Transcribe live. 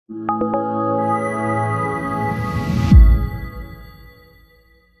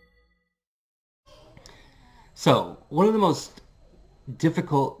So, one of the most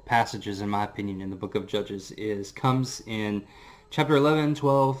difficult passages, in my opinion, in the book of Judges comes in chapter 11,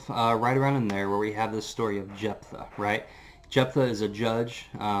 12, right around in there, where we have this story of Jephthah, right? Jephthah is a judge,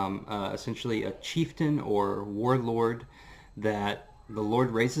 essentially a chieftain or warlord that the Lord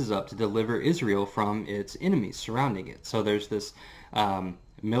raises up to deliver Israel from its enemies surrounding it. So there's this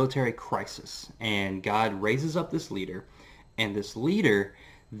military crisis, and God raises up this leader, and this leader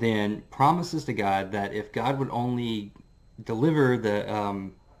then promises to God that if God would only deliver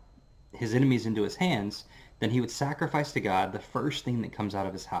his enemies into his hands, then he would sacrifice to God the first thing that comes out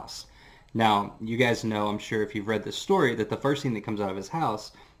of his house. Now, you guys know, I'm sure if you've read this story, that the first thing that comes out of his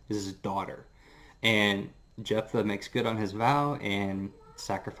house is his daughter. And Jephthah makes good on his vow and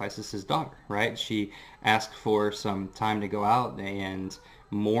sacrifices his daughter, right? She asks for some time to go out and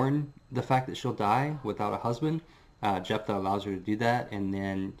mourn the fact that she'll die without a husband. Jephthah allows her to do that, and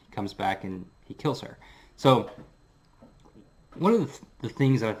then he comes back and he kills her. So one of the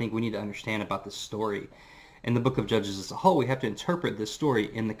things that I think we need to understand about this story in the book of Judges as a whole, we have to interpret this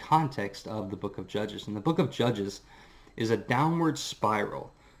story in the context of the book of Judges. And the book of Judges is a downward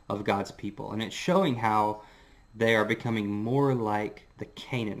spiral of God's people, and it's showing how they are becoming more like the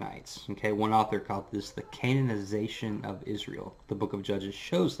Canaanites. Okay, one author called this the Canaanization of Israel. The book of Judges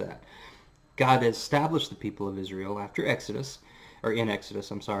shows that. God established the people of Israel after Exodus, or in Exodus,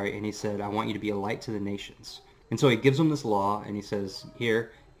 I'm sorry, and he said, I want you to be a light to the nations. And so he gives them this law, and he says,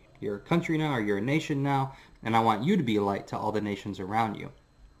 here, you're a country now, or you're a nation now, and I want you to be a light to all the nations around you.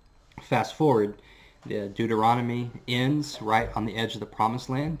 Fast forward, Deuteronomy ends right on the edge of the promised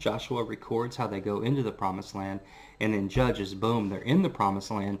land. Joshua records how they go into the promised land, and then Judges, boom, they're in the promised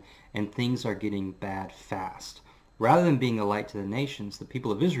land, and things are getting bad fast. Rather than being a light to the nations, the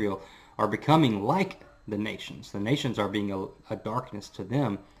people of Israel are becoming like the nations. The nations are being a darkness to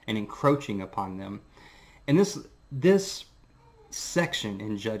them and encroaching upon them. And this section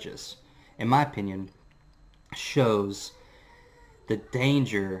in Judges, in my opinion, shows the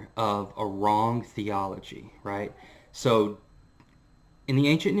danger of a wrong theology, right? So in the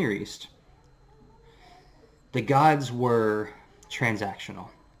ancient Near East, the gods were transactional.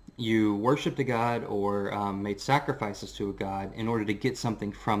 You worshipped a god or made sacrifices to a god in order to get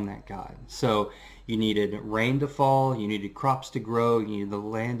something from that god. So you needed rain to fall, you needed crops to grow, you needed the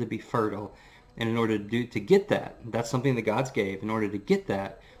land to be fertile. And in order to get that, that's something the gods gave. In order to get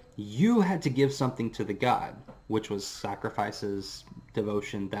that, you had to give something to the god, which was sacrifices,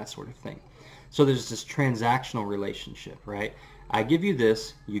 devotion, that sort of thing. So there's this transactional relationship, right? I give you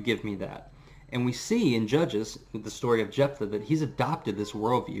this, you give me that. And we see in Judges, with the story of Jephthah, that he's adopted this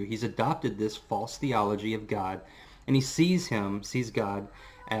worldview. He's adopted this false theology of God, and he sees God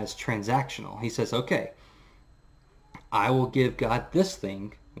as transactional. He says, okay, I will give God this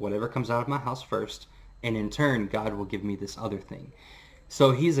thing, whatever comes out of my house first, and in turn, God will give me this other thing.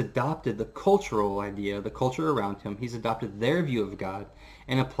 So he's adopted the cultural idea, the culture around him. He's adopted their view of God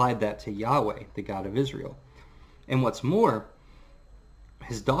and applied that to Yahweh, the God of Israel. And what's more,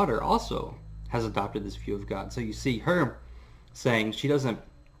 his daughter also has adopted this view of God. So you see her saying, she doesn't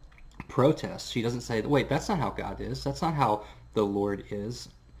protest. She doesn't say, wait, that's not how God is. That's not how the Lord is.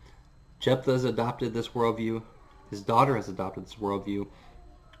 Jephthah has adopted this worldview. His daughter has adopted this worldview.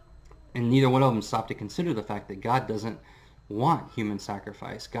 And neither one of them stopped to consider the fact that God doesn't want human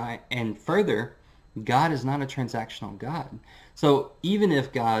sacrifice. And further, God is not a transactional God. So even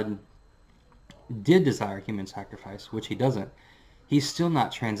if God did desire human sacrifice, which he doesn't, he's still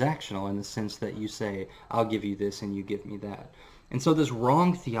not transactional in the sense that you say, I'll give you this and you give me that. And so this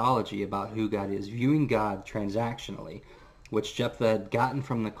wrong theology about who God is, viewing God transactionally, which Jephthah had gotten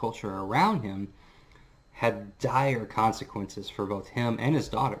from the culture around him, had dire consequences for both him and his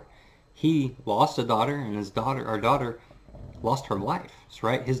daughter. He lost a daughter, and our daughter lost her life,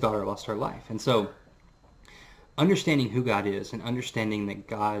 right? His daughter lost her life. And so understanding who God is and understanding that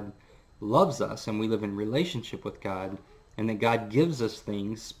God loves us and we live in relationship with God, and that God gives us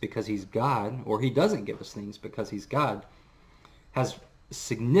things because he's God, or he doesn't give us things because he's God, has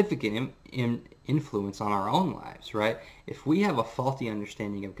significant influence on our own lives, right? If we have a faulty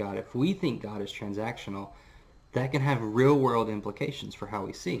understanding of God, if we think God is transactional, that can have real world implications for how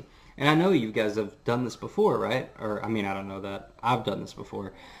we see. And I know you guys have done this before, right? Or, I mean, I don't know that. I've done this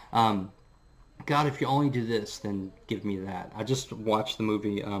before. God, if you only do this, then give me that. I just watched the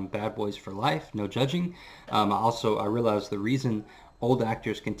movie Bad Boys for Life, no judging. I realized the reason old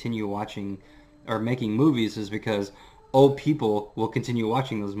actors continue watching or making movies is because old people will continue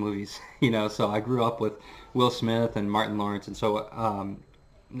watching those movies. So I grew up with Will Smith and Martin Lawrence, and so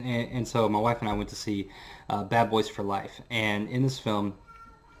And so my wife and I went to see Bad Boys for Life. And in this film,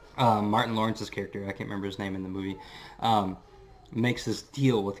 Martin Lawrence's character, I can't remember his name in the movie, makes this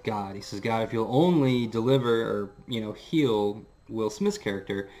deal with God. He says, God, if you'll only deliver or, heal Will Smith's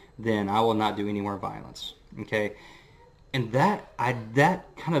character, then I will not do any more violence. Okay? And that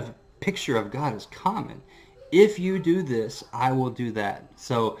kind of picture of God is common. If you do this, I will do that.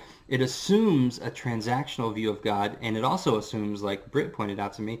 So it assumes a transactional view of God, and it also assumes, like Britt pointed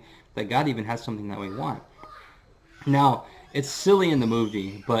out to me, that God even has something that we want. Now, it's silly in the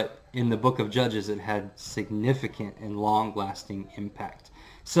movie, but in the book of Judges, it had significant and long-lasting impact.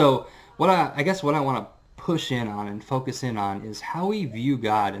 So I guess what I want to push in on and focus in on is how we view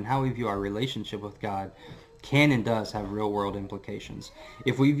God and how we view our relationship with God can and does have real-world implications.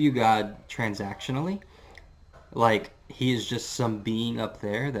 If we view God transactionally, like he is just some being up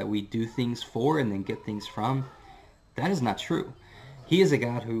there that we do things for and then get things from, that is not true. He is a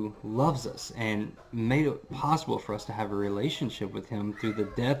God who loves us and made it possible for us to have a relationship with him through the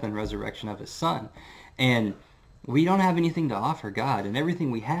death and resurrection of his son. And we don't have anything to offer God, and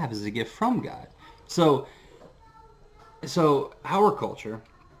everything we have is a gift from God. So our culture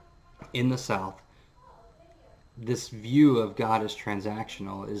in the South, this view of God as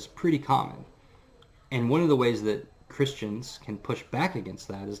transactional is pretty common. And one of the ways that Christians can push back against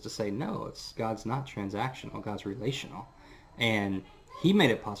that is to say, no, God's not transactional, God's relational. And he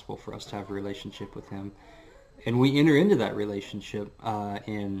made it possible for us to have a relationship with him. And we enter into that relationship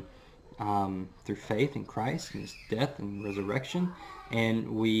through faith in Christ and his death and resurrection.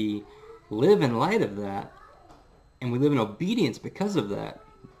 And we live in light of that. And we live in obedience because of that.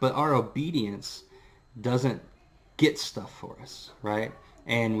 But our obedience doesn't get stuff for us, right?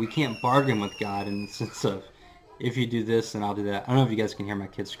 And we can't bargain with God in the sense of, if you do this, then I'll do that. I don't know if you guys can hear my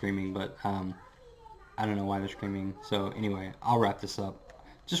kids screaming, but I don't know why they're screaming. So anyway, I'll wrap this up.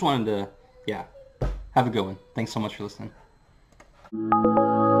 Just wanted to, have a good one. Thanks so much for listening.